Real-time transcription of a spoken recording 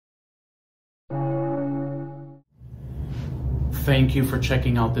Thank you for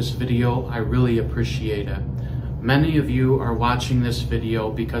checking out this video. I really appreciate it. Many of you are watching this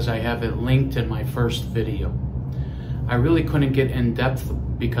video because I have it linked in my first video. I really couldn't get in depth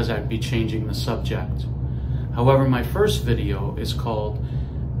because I'd be changing the subject. However, my first video is called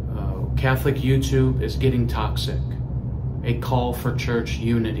Catholic YouTube is Getting Toxic, a call for church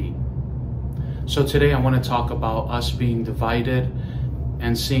unity. So today I want to talk about us being divided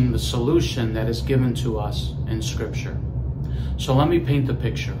and seeing the solution that is given to us in Scripture. So let me paint the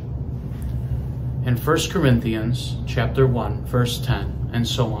picture. In 1 Corinthians chapter 1, verse 10, and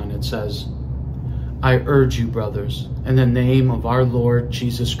so on, it says, I urge you, brothers, in the name of our Lord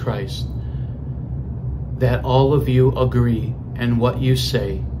Jesus Christ, that all of you agree in what you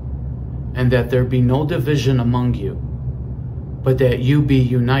say, and that there be no division among you, but that you be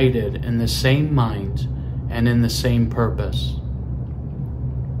united in the same mind and in the same purpose.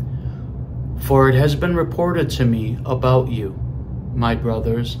 For it has been reported to me about you, my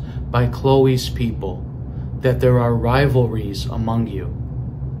brothers, by Chloe's people, that there are rivalries among you.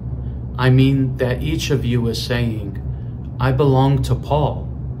 I mean that each of you is saying, I belong to Paul,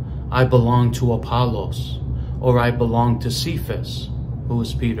 I belong to Apollos, or I belong to Cephas, who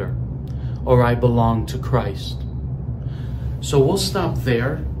is Peter, or I belong to Christ. So we'll stop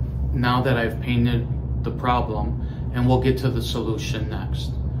there now that I've painted the problem, and we'll get to the solution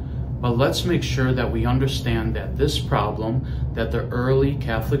next. But let's make sure that we understand that this problem that the early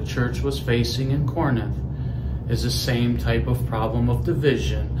Catholic Church was facing in Corinth is the same type of problem of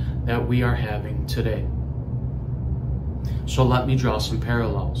division that we are having today. So let me draw some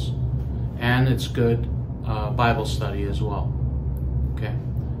parallels. And it's good Bible study as well. Okay.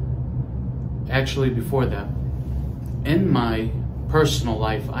 Actually, before that, in my personal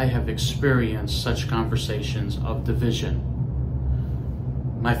life, I have experienced such conversations of division.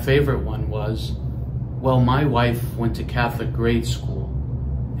 My favorite one was, well, my wife went to Catholic grade school,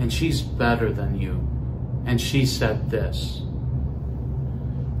 and she's better than you, and she said this.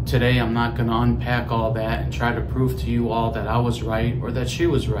 Today, I'm not going to unpack all that and try to prove to you all that I was right or that she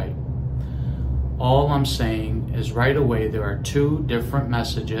was right. All I'm saying is right away there are two different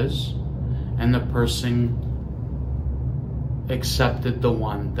messages, and the person accepted the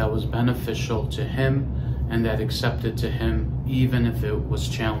one that was beneficial to him and that accepted to him even if it was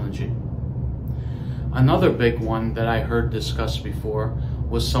challenging. Another big one that I heard discussed before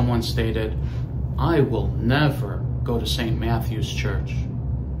was someone stated, I will never go to St. Matthew's Church.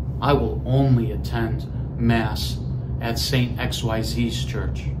 I will only attend Mass at St. XYZ's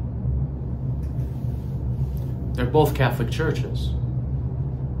church. They're both Catholic churches,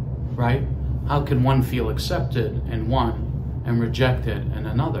 right? How can one feel accepted in one and rejected in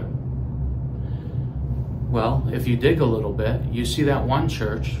another? Well, if you dig a little bit, you see that one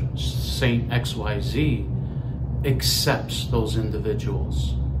church, St. XYZ, accepts those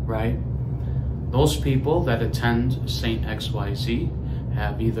individuals, right? Those people that attend St. XYZ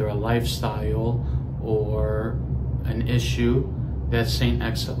have either a lifestyle or an issue that St.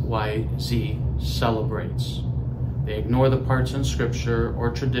 XYZ celebrates. They ignore the parts in Scripture or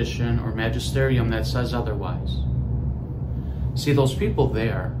tradition or magisterium that says otherwise. See, those people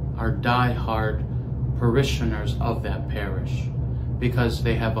there are die-hard parishioners of that parish because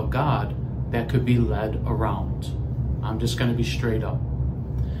they have a God that could be led around. I'm just going to be straight up.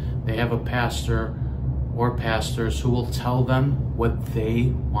 They have a pastor or pastors who will tell them what they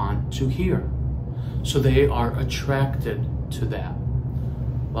want to hear. So they are attracted to that.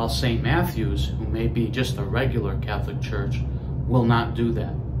 While St. Matthew's, who may be just a regular Catholic church, will not do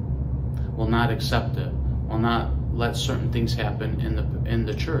that, will not accept it, will not let certain things happen in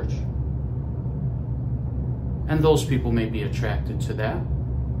the church. And those people may be attracted to that,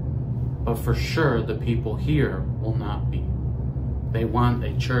 but for sure the people here will not be. They want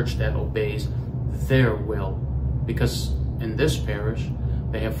a church that obeys their will, because in this parish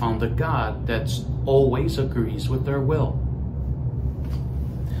they have found a God that always agrees with their will.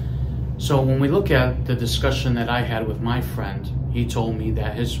 So when we look at the discussion that I had with my friend, he told me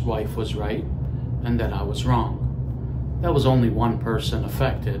that his wife was right and that I was wrong. That was only one person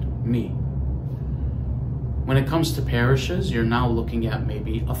affected, me. When it comes to parishes, you're now looking at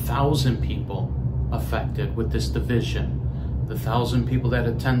maybe 1,000 people affected with this division. The 1,000 people that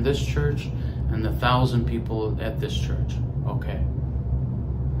attend this church and the 1,000 people at this church. Okay.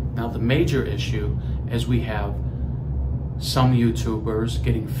 Now the major issue is we have some YouTubers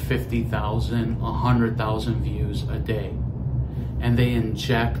getting 50,000, 100,000 views a day. And they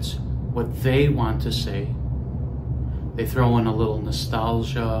inject what they want to say. They throw in a little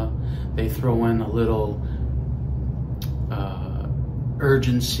nostalgia. They throw in a little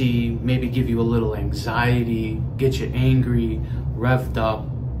urgency, maybe give you a little anxiety, get you angry, revved up,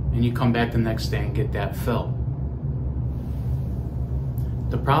 and you come back the next day and get that fill.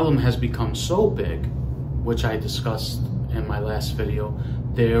 The problem has become so big, which I discussed in my last video.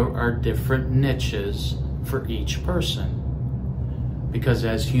 There are different niches for each person. Because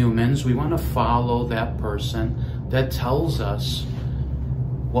as humans, we want to follow that person that tells us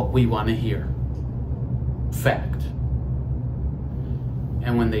what we want to hear. Fact.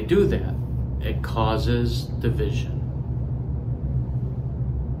 And when they do that, it causes division.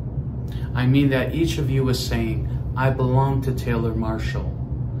 I mean that each of you is saying, I belong to Taylor Marshall,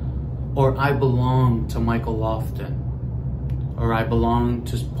 or I belong to Michael Lofton, or I belong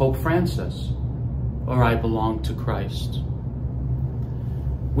to Pope Francis, or I belong to Christ.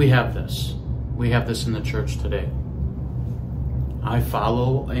 We have this. We have this in the church today. I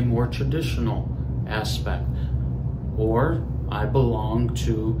follow a more traditional aspect, or I belong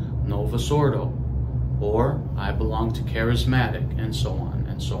to Novus Ordo, or I belong to Charismatic, and so on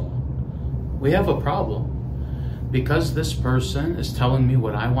and so on. We have a problem. Because this person is telling me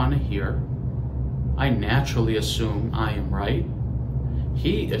what I want to hear, I naturally assume I am right.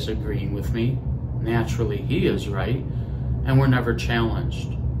 He is agreeing with me. Naturally, he is right. And we're never challenged.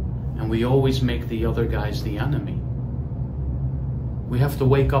 And we always make the other guys the enemy. We have to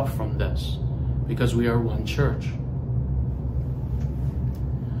wake up from this because we are one church.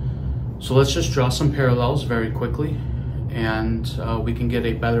 So let's just draw some parallels very quickly, and we can get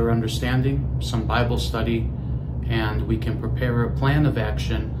a better understanding, some Bible study, and we can prepare a plan of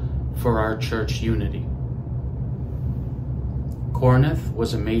action for our church unity. Corinth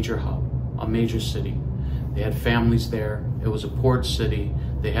was a major hub, a major city. They had families there. It was a port city.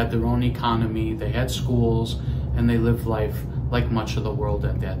 They had their own economy. They had schools, and they lived life like much of the world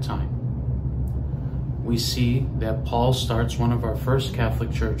at that time. We see that Paul starts one of our first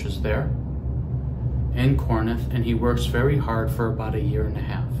Catholic churches there in Corinth, and he works very hard for about 1.5 years.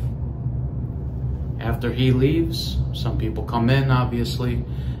 After he leaves, some people come in, obviously,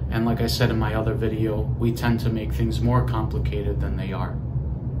 and like I said in my other video, we tend to make things more complicated than they are.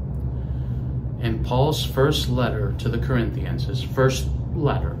 In Paul's first letter to the Corinthians, his first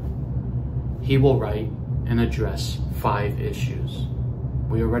letter, he will write and address 5 issues.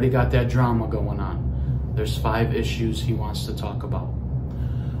 We already got that drama going on. There's 5 issues he wants to talk about.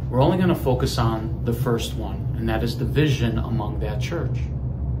 We're only going to focus on the first one, and that is division among that church.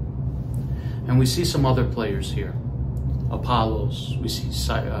 And we see some other players here. Apollos, we see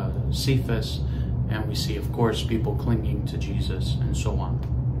Cephas, and we see, of course, people clinging to Jesus, and so on.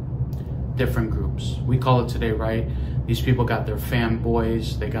 Different groups. We call it today, right? These people got their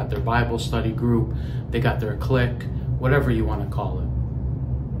fanboys, they got their Bible study group, they got their clique, whatever you want to call it.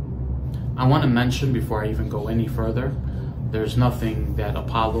 I want to mention, before I even go any further, there's nothing that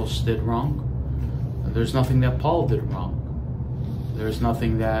Apollos did wrong. There's nothing that Paul did wrong. There's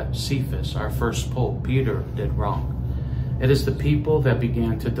nothing that Cephas, our first pope, Peter, did wrong. It is the people that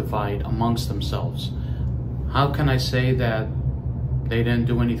began to divide amongst themselves. How can I say that they didn't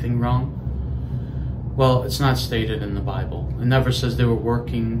do anything wrong? Well, it's not stated in the Bible. It never says they were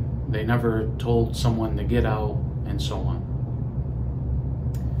working. They never told someone to get out, and so on.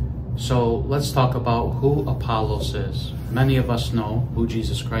 So let's talk about who Apollos is. Many of us know who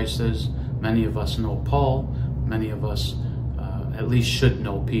Jesus Christ is. Many of us know Paul. Many of us at least should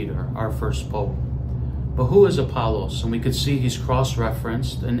know Peter, our first pope. But who is Apollos? And we could see he's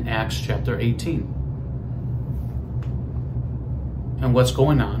cross-referenced in Acts chapter 18. And what's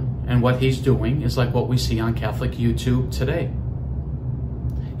going on and what he's doing is like what we see on Catholic YouTube today.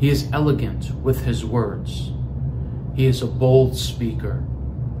 He is elegant with his words. He is a bold speaker.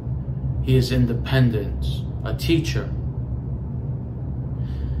 He is independent, a teacher.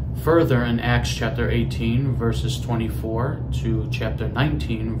 Further, in Acts chapter 18, verses 24 to chapter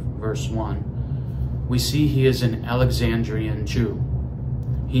 19, verse 1, we see he is an Alexandrian Jew.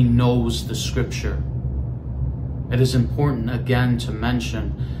 He knows the scripture. It is important again to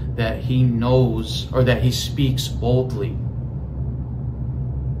mention that he knows, or that he speaks boldly.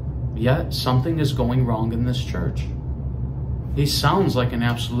 Yet something is going wrong in this church. He sounds like an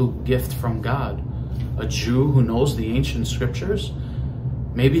absolute gift from God. A Jew who knows the ancient scriptures.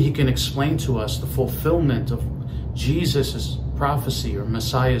 Maybe he can explain to us the fulfillment of Jesus' prophecy or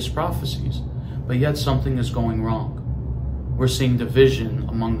Messiah's prophecies. But yet something is going wrong. We're seeing division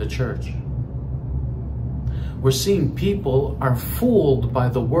among the church. We're seeing people are fooled by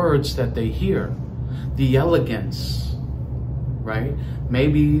the words that they hear. The elegance, right?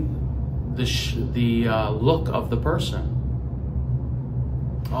 Maybe the look of the person.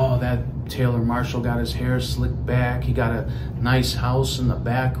 Oh, Taylor Marshall got his hair slicked back. He got a nice house in the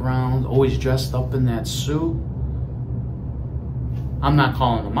background, always dressed up in that suit. I'm not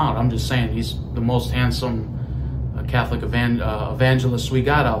calling him out. I'm just saying he's the most handsome Catholic evangelist we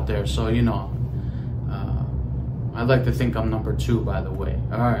got out there. So, you know, I'd like to think I'm number 2, by the way.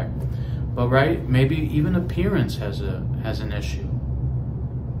 All right. But, right, maybe even appearance has an issue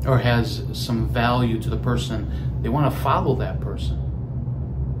or has some value to the person. They want to follow that person.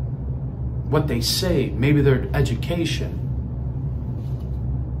 What they say, maybe their education.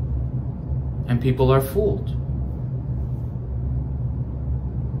 And people are fooled.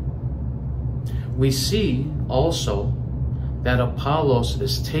 We see also that Apollos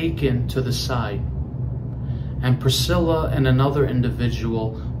is taken to the side, and Priscilla and another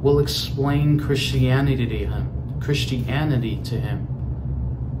individual will explain Christianity to him.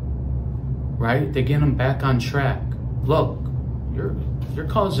 Right? They get him back on track. Look, you're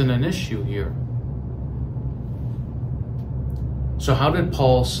causing an issue here. So how did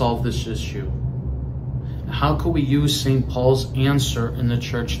Paul solve this issue? How could we use St. Paul's answer in the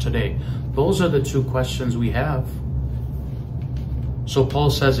church today? Those are the 2 questions we have. So Paul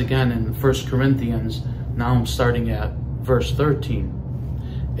says again in 1 Corinthians, now I'm starting at verse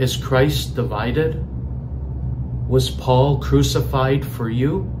 13. Is Christ divided? Was Paul crucified for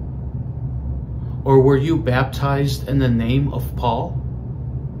you? Or were you baptized in the name of Paul?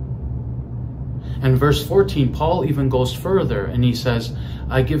 And verse 14, Paul even goes further and he says,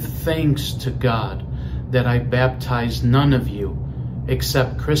 I give thanks to God that I baptized none of you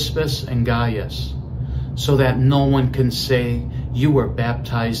except Crispus and Gaius, so that no one can say you were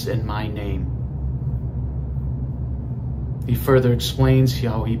baptized in my name. He further explains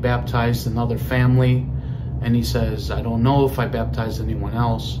how he baptized another family, and he says, I don't know if I baptized anyone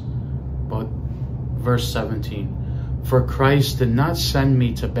else. But verse 17, for Christ did not send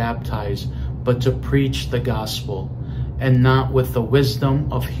me to baptize, but to preach the gospel, and not with the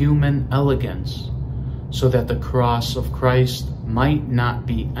wisdom of human elegance, so that the cross of Christ might not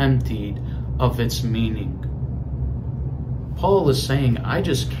be emptied of its meaning. Paul is saying, I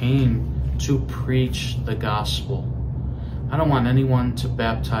just came to preach the gospel. I don't want anyone to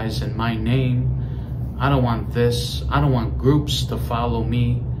baptize in my name. I don't want this. I don't want groups to follow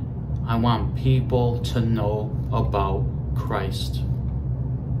me. I want people to know about Christ.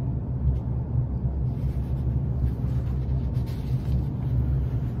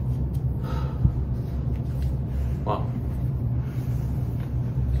 Wow.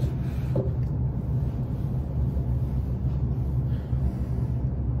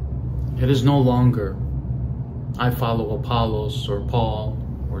 It is no longer I follow Apollos or Paul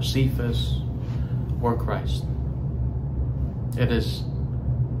or Cephas or Christ. It is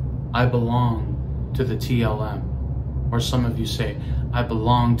I belong to the TLM, or some of you say I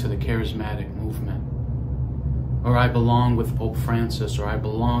belong to the charismatic movement, or I belong with Pope Francis, or I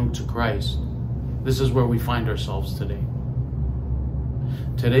belong to Christ. This is where we find ourselves today.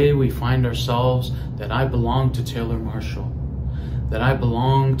 Today we find ourselves that I belong to Taylor Marshall, that I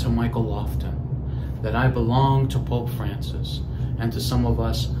belong to Michael Lofton, that I belong to Pope Francis, and to some of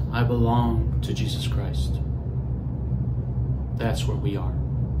us, I belong to Jesus Christ. That's where we are.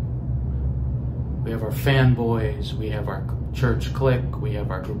 We have our fanboys, we have our church clique, we have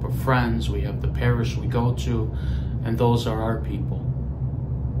our group of friends, we have the parish we go to, and those are our people.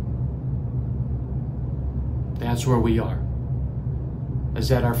 That's where we are. Is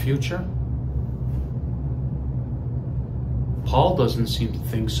that our future? Paul doesn't seem to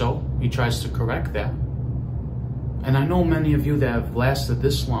think so. He tries to correct that. And I know many of you that have lasted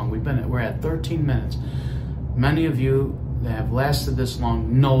this long, we're at 13 minutes. Many of you that have lasted this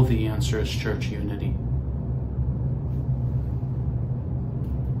long know the answer is church unity.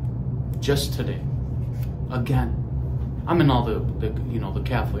 Just today, again, I'm in all the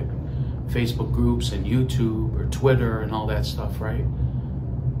Catholic Facebook groups and YouTube or Twitter and all that stuff, right?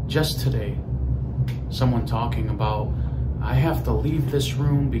 Just today, someone talking about, I have to leave this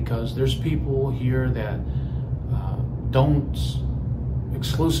room because there's people here that don't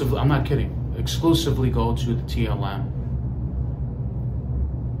exclusively, I'm not kidding, exclusively go to the TLM.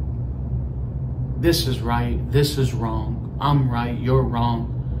 This is right, this is wrong, I'm right, you're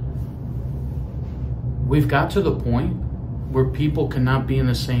wrong. We've got to the point where people cannot be in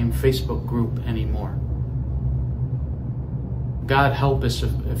the same Facebook group anymore. God help us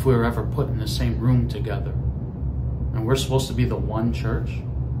if we were ever put in the same room together. And we're supposed to be the one church,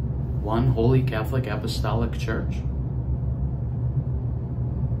 one Holy Catholic Apostolic Church.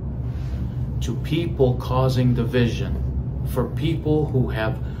 To people causing division, for people who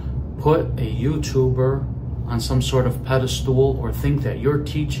have put a YouTuber on some sort of pedestal, or think that your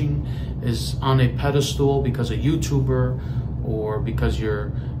teaching is on a pedestal because a YouTuber, or because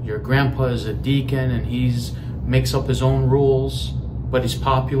your grandpa is a deacon and he's makes up his own rules, but he's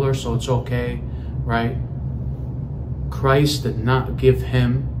popular, so it's okay, right? Christ did not give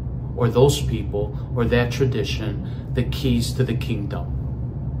him or those people or that tradition the keys to the kingdom.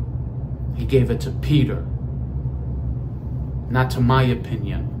 He gave it to Peter. Not to my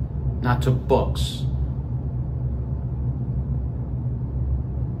opinion, not to books.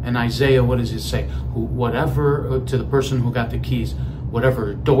 And Isaiah, what does it say? Whatever, to the person who got the keys,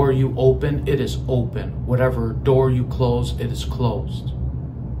 whatever door you open, it is open. Whatever door you close, it is closed.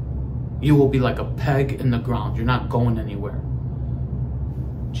 You will be like a peg in the ground. You're not going anywhere.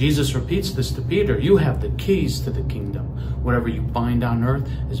 Jesus repeats this to Peter. You have the keys to the kingdom. Whatever you bind on earth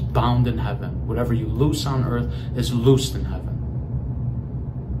is bound in heaven. Whatever you loose on earth is loosed in heaven.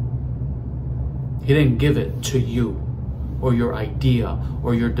 He didn't give it to you or your idea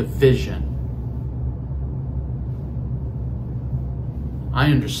or your division.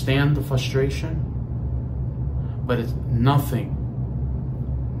 I understand the frustration, but it's nothing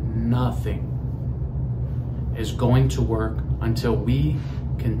is going to work until we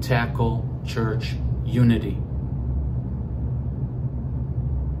can tackle church unity.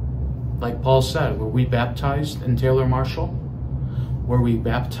 Like Paul said, were we baptized in Taylor Marshall? Were we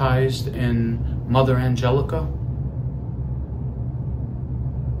baptized in Mother Angelica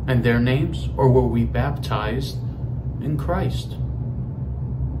and their names? Or were we baptized in Christ?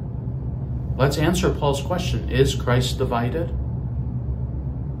 Let's answer Paul's question. Is Christ divided?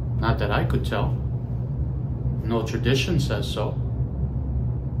 Not that I could tell. No tradition says so.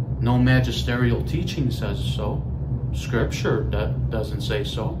 No magisterial teaching says so. Scripture doesn't say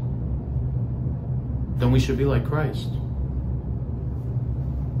so. Then we should be like Christ.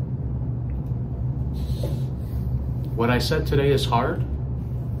 What I said today is hard,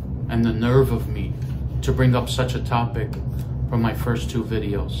 and the nerve of me to bring up such a topic from my first 2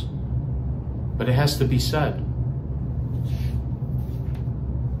 videos. But it has to be said.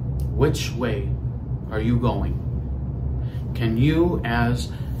 Which way are you going? Can you,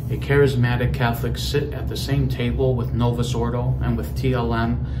 as a charismatic Catholic, sit at the same table with Novus Ordo and with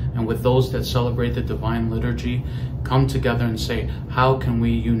TLM and with those that celebrate the Divine Liturgy, come together and say, how can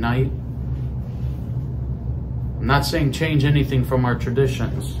we unite? I'm not saying change anything from our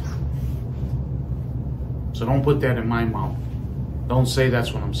traditions. So don't put that in my mouth. Don't say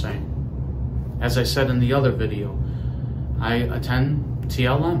that's what I'm saying. As I said in the other video, I attend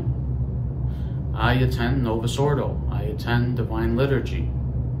TLM. I attend Novus Ordo. I attend Divine Liturgy.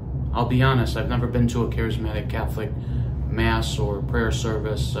 I'll be honest, I've never been to a charismatic Catholic mass or prayer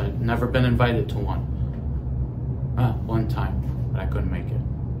service. I've never been invited to one. One time, but I couldn't make it.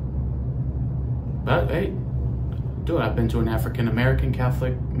 But hey, dude, I've been to an African American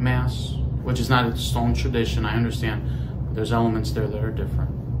Catholic mass, which is not its own tradition, I understand. But there's elements there that are different.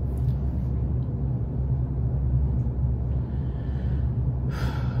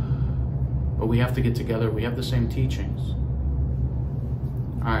 But we have to get together. We have the same teachings.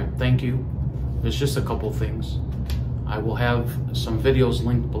 All right, thank you. There's just a couple things. I will have some videos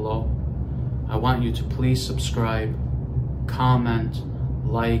linked below. I want you to please subscribe, comment,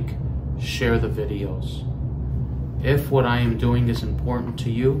 like, share the videos. If what I am doing is important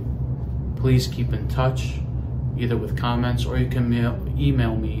to you, please keep in touch, either with comments, or you can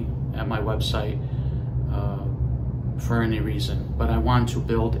email me at my website for any reason. But I want to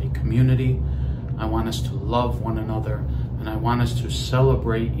build a community. I want us to love one another, and I want us to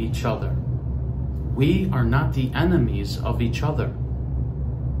celebrate each other. We are not the enemies of each other.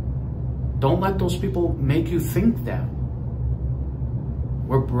 Don't let those people make you think that.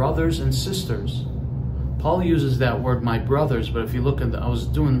 We're brothers and sisters. Paul uses that word, my brothers, but if you look at I was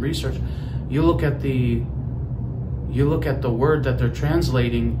doing research, you look at the word that they're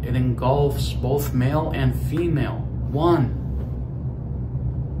translating, it engulfs both male and female. One.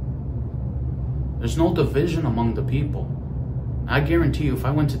 There's no division among the people. I guarantee you, if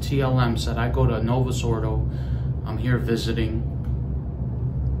I went to TLM, said I go to Novus Ordo, I'm here visiting,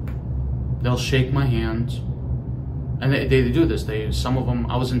 they'll shake my hand. And they do this. Some of them,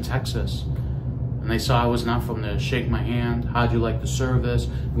 I was in Texas, and they saw I was not from there. Shake my hand. How'd you like the service?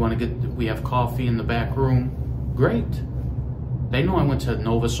 We have coffee in the back room. Great. They know I went to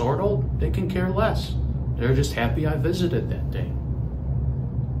Novus Ordo. They can care less. They're just happy I visited that day.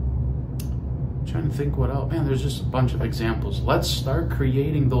 I'm trying to think what else. Man, there's just a bunch of examples. Let's start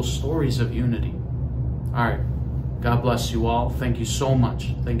creating those stories of unity. All right. God bless you all. Thank you so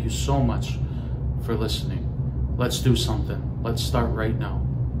much. Thank you so much for listening. Let's do something. Let's start right now.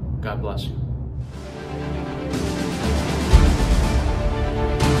 God bless you.